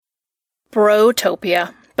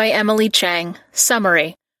Brotopia by Emily Chang.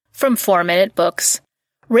 Summary. From 4 Minute Books.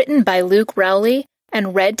 Written by Luke Rowley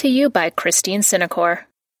and read to you by Christine Sinecor.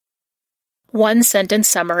 1-sentence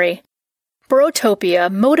summary. Brotopia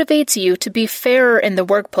motivates you to be fairer in the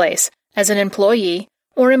workplace as an employee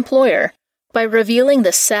or employer by revealing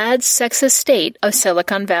the sad, sexist state of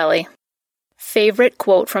Silicon Valley. Favorite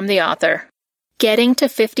quote from the author. Getting to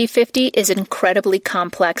 50-50 is incredibly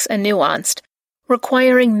complex and nuanced,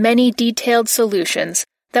 requiring many detailed solutions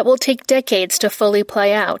that will take decades to fully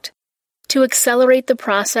play out. To accelerate the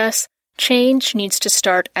process, change needs to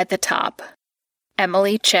start at the top.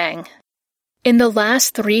 Emily Chang. In the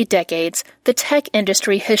last 3 decades, the tech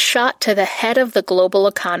industry has shot to the head of the global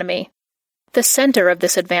economy. The center of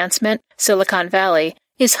this advancement, Silicon Valley,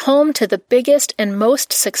 is home to the biggest and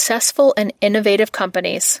most successful and innovative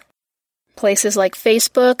companies. Places like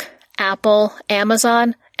Facebook, Apple,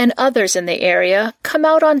 Amazon, and others in the area come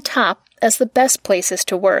out on top as the best places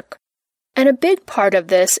to work. And a big part of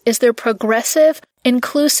this is their progressive,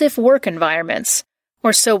 inclusive work environments,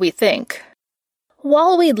 or so we think.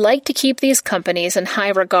 While we'd like to keep these companies in high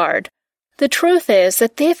regard, the truth is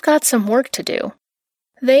that they've got some work to do.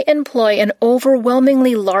 They employ an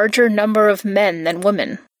overwhelmingly larger number of men than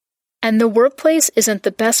women. And the workplace isn't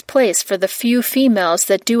the best place for the few females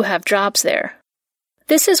that do have jobs there.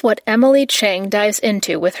 This is what Emily Chang dives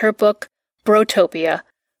into with her book, Brotopia,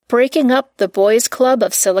 Breaking Up the Boys' Club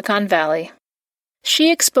of Silicon Valley.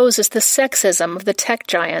 She exposes the sexism of the tech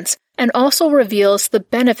giants and also reveals the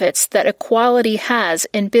benefits that equality has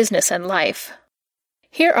in business and life.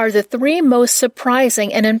 Here are the 3 most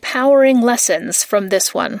surprising and empowering lessons from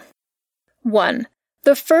this one. 1.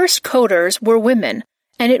 The first coders were women,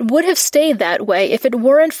 and it would have stayed that way if it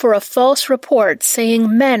weren't for a false report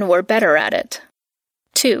saying men were better at it.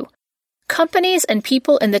 2. Companies and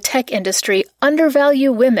people in the tech industry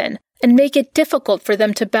undervalue women and make it difficult for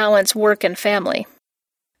them to balance work and family.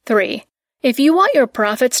 3. If you want your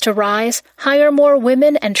profits to rise, hire more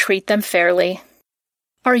women and treat them fairly.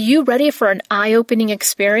 Are you ready for an eye-opening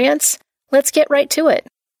experience? Let's get right to it.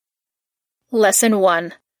 Lesson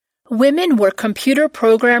 1. Women were computer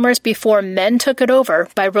programmers before men took it over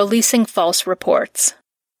by releasing false reports.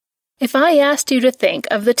 If I asked you to think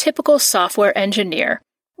of the typical software engineer,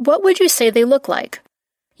 what would you say they look like?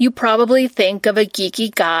 You probably think of a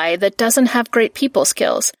geeky guy that doesn't have great people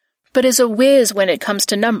skills, but is a whiz when it comes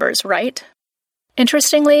to numbers, right?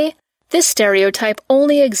 Interestingly, this stereotype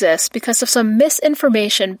only exists because of some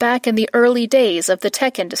misinformation back in the early days of the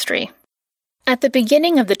tech industry. At the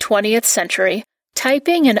beginning of the 20th century,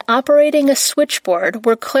 typing and operating a switchboard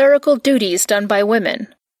were clerical duties done by women.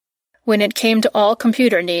 When it came to all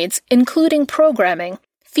computer needs, including programming,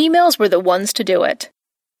 females were the ones to do it.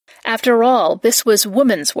 After all, this was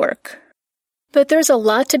women's work. But there's a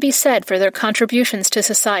lot to be said for their contributions to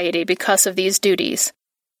society because of these duties.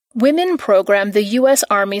 Women programmed the U.S.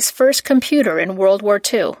 Army's first computer in World War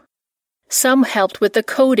II. Some helped with the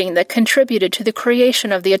coding that contributed to the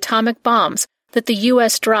creation of the atomic bombs that the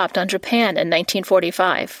U.S. dropped on Japan in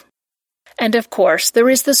 1945. And of course, there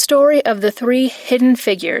is the story of the 3 hidden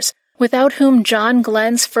figures, without whom John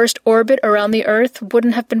Glenn's first orbit around the Earth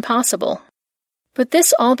wouldn't have been possible. But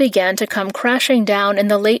this all began to come crashing down in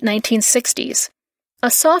the late 1960s.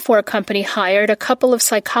 A software company hired a couple of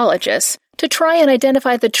psychologists to try and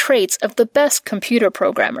identify the traits of the best computer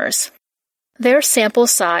programmers. Their sample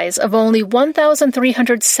size of only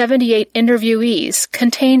 1,378 interviewees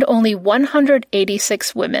contained only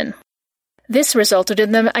 186 women. This resulted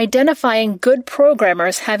in them identifying good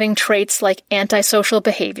programmers having traits like antisocial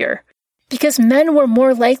behavior. Because men were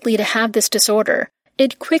more likely to have this disorder,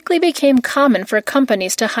 it quickly became common for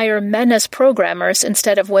companies to hire men as programmers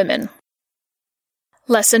instead of women.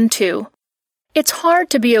 Lesson 2. It's hard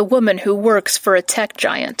to be a woman who works for a tech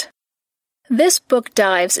giant. This book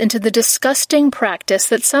dives into the disgusting practice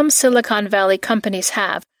that some Silicon Valley companies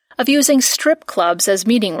have of using strip clubs as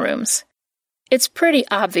meeting rooms. It's pretty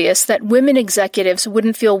obvious that women executives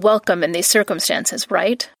wouldn't feel welcome in these circumstances,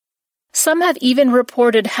 right? Some have even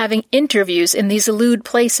reported having interviews in these lewd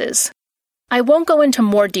places. I won't go into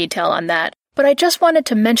more detail on that, but I just wanted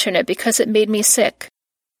to mention it because it made me sick.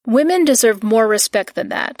 Women deserve more respect than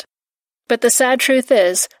that. But the sad truth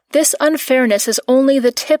is, this unfairness is only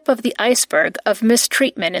the tip of the iceberg of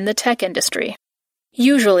mistreatment in the tech industry.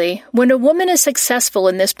 Usually, when a woman is successful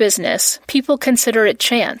in this business, people consider it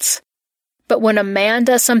chance. But when a man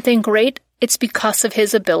does something great, it's because of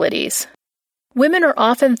his abilities. Women are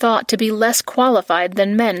often thought to be less qualified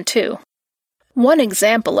than men, too. One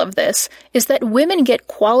example of this is that women get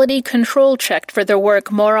quality control checked for their work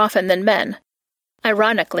more often than men.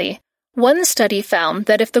 Ironically, One study found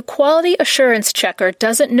that if the quality assurance checker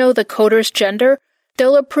doesn't know the coder's gender,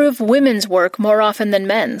 they'll approve women's work more often than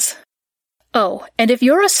men's. Oh, and if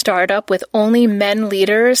you're a startup with only men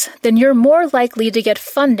leaders, then you're more likely to get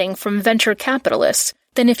funding from venture capitalists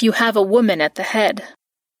than if you have a woman at the head.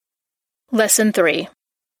 Lesson 3.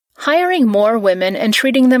 Hiring more women and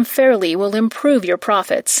treating them fairly will improve your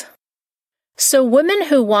profits. So women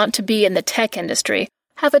who want to be in the tech industry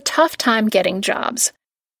have a tough time getting jobs.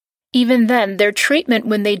 Even then, their treatment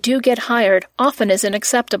when they do get hired often isn't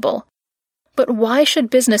acceptable. But why should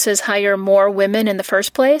businesses hire more women in the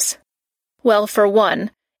first place? Well, for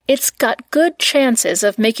one, it's got good chances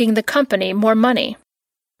of making the company more money.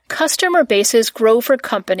 Customer bases grow for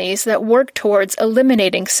companies that work towards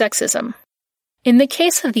eliminating sexism. In the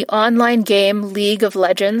case of the online game League of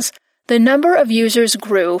Legends, the number of users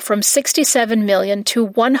grew from 67 million to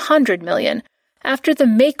 100 million after the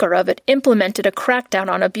maker of it implemented a crackdown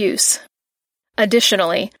on abuse.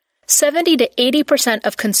 Additionally, 70 to 80%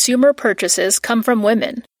 of consumer purchases come from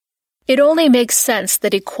women. It only makes sense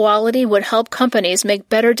that equality would help companies make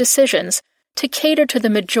better decisions to cater to the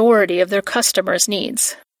majority of their customers'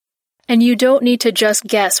 needs. And you don't need to just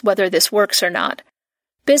guess whether this works or not.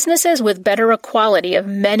 Businesses with better equality of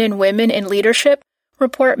men and women in leadership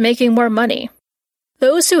report making more money.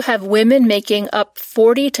 Those who have women making up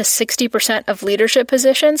 40 to 60% of leadership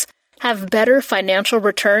positions have better financial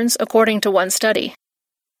returns, according to one study.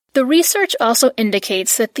 The research also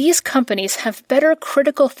indicates that these companies have better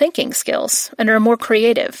critical thinking skills and are more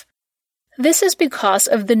creative. This is because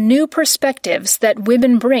of the new perspectives that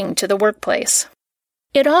women bring to the workplace.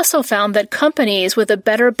 It also found that companies with a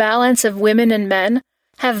better balance of women and men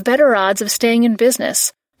have better odds of staying in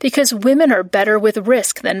business because women are better with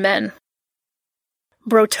risk than men.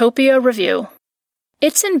 Brotopia Review.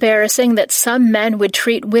 It's embarrassing that some men would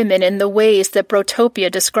treat women in the ways that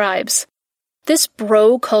Brotopia describes. This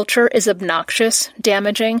bro culture is obnoxious,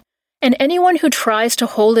 damaging, and anyone who tries to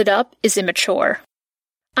hold it up is immature.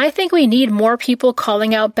 I think we need more people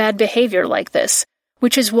calling out bad behavior like this,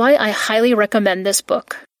 which is why I highly recommend this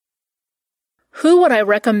book. Who would I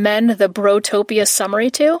recommend the Brotopia summary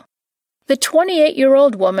to? The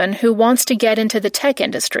 28-year-old woman who wants to get into the tech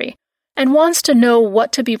industry and wants to know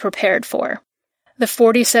what to be prepared for. The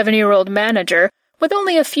 47-year-old manager with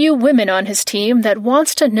only a few women on his team that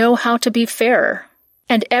wants to know how to be fairer.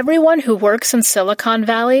 And everyone who works in Silicon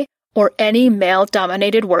Valley or any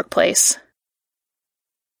male-dominated workplace.